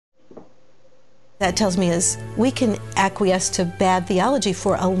That tells me is we can acquiesce to bad theology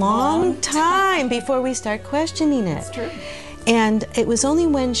for a long time before we start questioning it. That's true. And it was only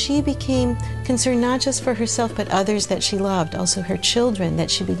when she became concerned not just for herself but others that she loved, also her children, that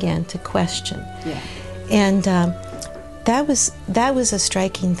she began to question. Yeah. And that was a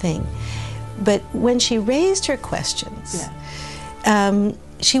striking thing. But when she raised her questions,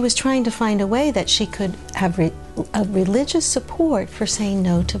 she was trying to find a way that she could have a religious support for saying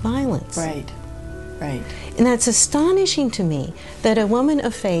no to violence. Right. Right. And that's astonishing to me that a woman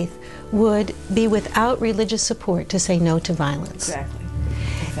of faith would be without religious support to say no to violence.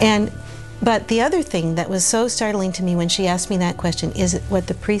 Exactly. But the other thing that was so startling to me when she asked me that question, is it what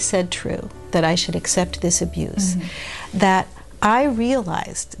the priest said true, that I should accept this abuse? That I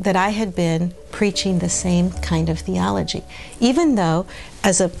realized that I had been preaching the same kind of theology. Even though,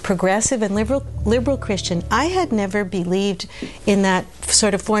 as a progressive and liberal Christian, I had never believed in that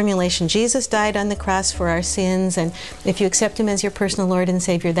sort of formulation. Jesus died on the cross for our sins, and if you accept Him as your personal Lord and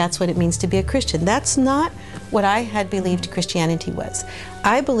Savior, that's what it means to be a Christian. That's not what I had believed Christianity was.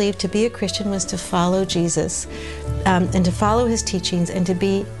 I believed to be a Christian was to follow Jesus and to follow His teachings and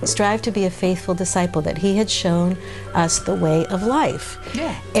to strive to be a faithful disciple, that He had shown us the way of life.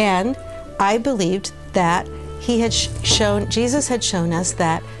 Yeah. And I believed that Jesus had shown us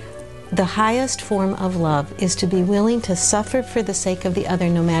that the highest form of love is to be willing to suffer for the sake of the other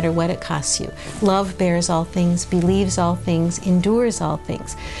no matter what it costs you. Love bears all things, believes all things, endures all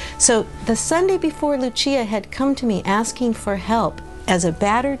things. So the Sunday before Lucia had come to me asking for help as a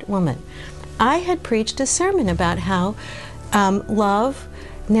battered woman, I had preached a sermon about how love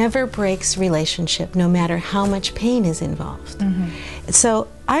never breaks relationship, no matter how much pain is involved. So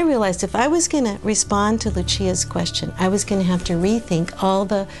I realized if I was going to respond to Lucia's question, I was going to have to rethink all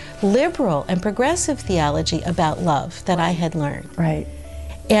the liberal and progressive theology about love that I had learned. Right.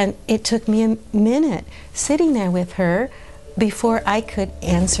 And it took me a minute sitting there with her before I could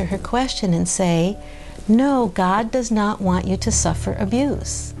answer her question and say, no, God does not want you to suffer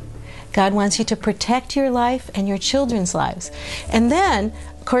abuse. God wants you to protect your life and your children's lives. And then,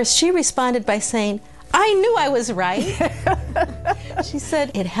 of course, she responded by saying, I knew I was right. She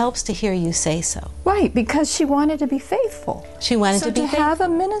said, it helps to hear you say so. Right, because she wanted to be faithful. She wanted to be faithful. So to have a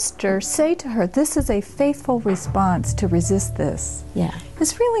minister say to her, this is a faithful response to resist this,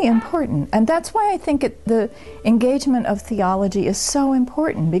 is really important. And that's why I think the engagement of theology is so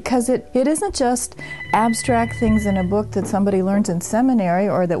important, because it isn't just abstract things in a book that somebody learns in seminary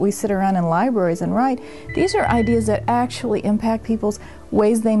or that we sit around in libraries and write. These are ideas that actually impact people's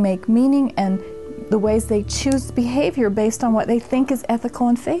ways they make meaning and the ways they choose behavior based on what they think is ethical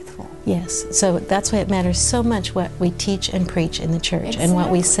and faithful. Yes, so that's why it matters so much what we teach and preach in the church and what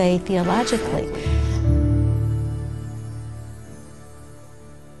we say theologically.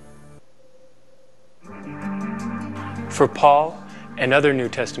 For Paul and other New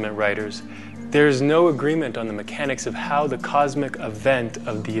Testament writers, there is no agreement on the mechanics of how the cosmic event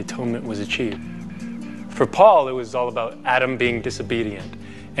of the atonement was achieved. For Paul, it was all about Adam being disobedient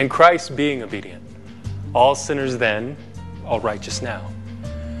and Christ being obedient. All sinners then, all righteous now.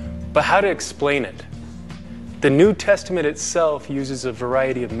 But how to explain it? The New Testament itself uses a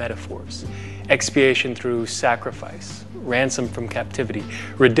variety of metaphors: expiation through sacrifice, ransom from captivity,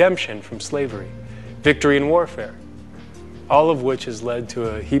 redemption from slavery, victory in warfare, all of which has led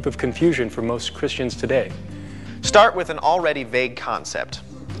to a heap of confusion for most Christians today. Start with an already vague concept.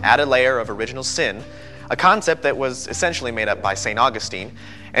 Add a layer of original sin, a concept that was essentially made up by St. Augustine,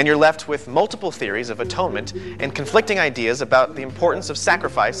 and you're left with multiple theories of atonement and conflicting ideas about the importance of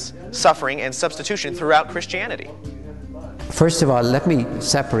sacrifice, suffering, and substitution throughout Christianity. First of all, let me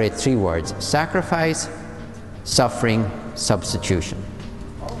separate three words: sacrifice, suffering, substitution.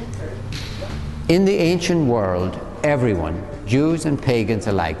 In the ancient world, everyone, Jews and pagans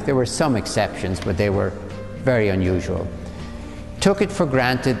alike, there were some exceptions, but they were very unusual, took it for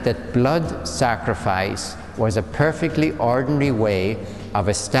granted that blood sacrifice was a perfectly ordinary way of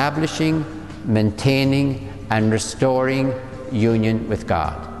establishing, maintaining, and restoring union with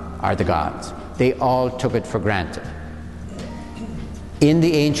God, or the gods. They all took it for granted. In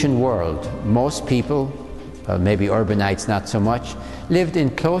the ancient world, most people, maybe urbanites not so much, lived in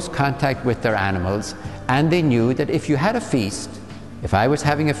close contact with their animals, and they knew that if you had a feast, if I was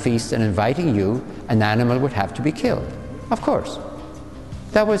having a feast and inviting you, an animal would have to be killed. Of course.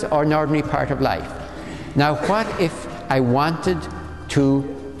 That was an ordinary part of life. Now, what if I wanted to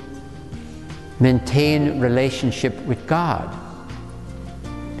maintain relationship with God?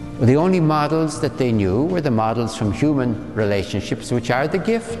 Well, the only models that they knew were the models from human relationships, which are the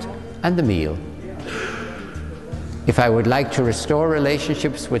gift and the meal. If I would like to restore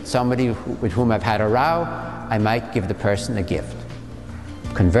relationships with somebody with whom I've had a row, I might give the person a gift.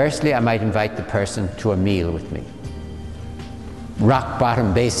 Conversely, I might invite the person to a meal with me. Rock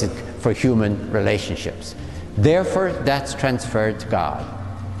bottom basic for human relationships. Therefore, that's transferred to God.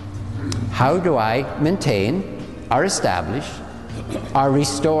 How do I maintain or establish or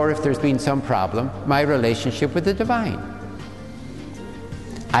restore, if there's been some problem, my relationship with the divine?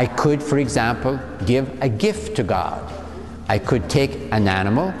 I could, for example, give a gift to God. I could take an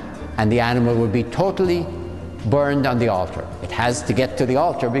animal, and the animal would be totally burned on the altar. It has to get to the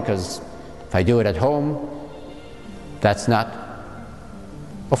altar, because if I do it at home, that's not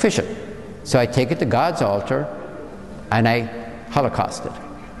official. So I take it to God's altar and I holocaust it.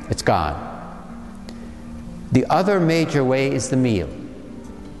 It's gone. The other major way is the meal.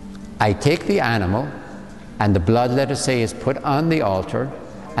 I take the animal, and the blood, let us say, is put on the altar,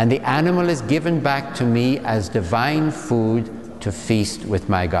 and the animal is given back to me as divine food to feast with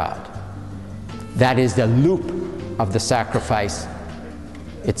my God. That is the loop of the sacrifice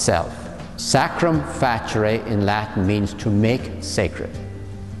itself. Sacrum facere in Latin means to make sacred.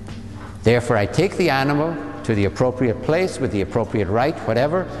 Therefore, I take the animal to the appropriate place with the appropriate rite,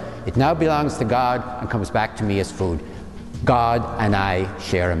 whatever. It now belongs to God and comes back to me as food. God and I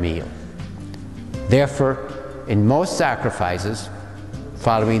share a meal. Therefore, in most sacrifices,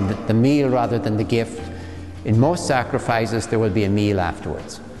 following the meal rather than the gift, in most sacrifices there will be a meal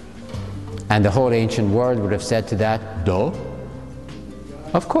afterwards. And the whole ancient world would have said to that, duh?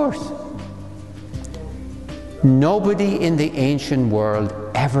 Of course. Nobody in the ancient world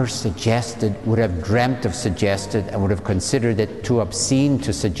ever suggested, would have dreamt of suggested, and would have considered it too obscene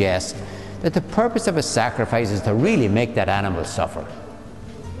to suggest that the purpose of a sacrifice is to really make that animal suffer.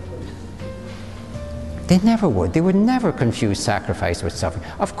 They never would. They would never confuse sacrifice with suffering.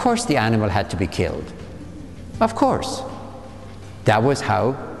 Of course the animal had to be killed. Of course. That was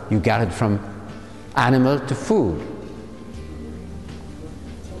how you got it from animal to food.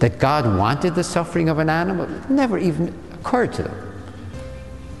 That God wanted the suffering of an animal, it never even occurred to them.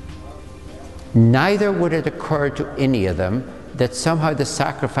 Neither would it occur to any of them that somehow the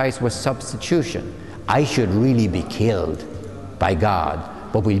sacrifice was substitution. I should really be killed by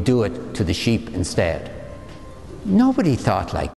God, but we'll do it to the sheep instead. Nobody thought like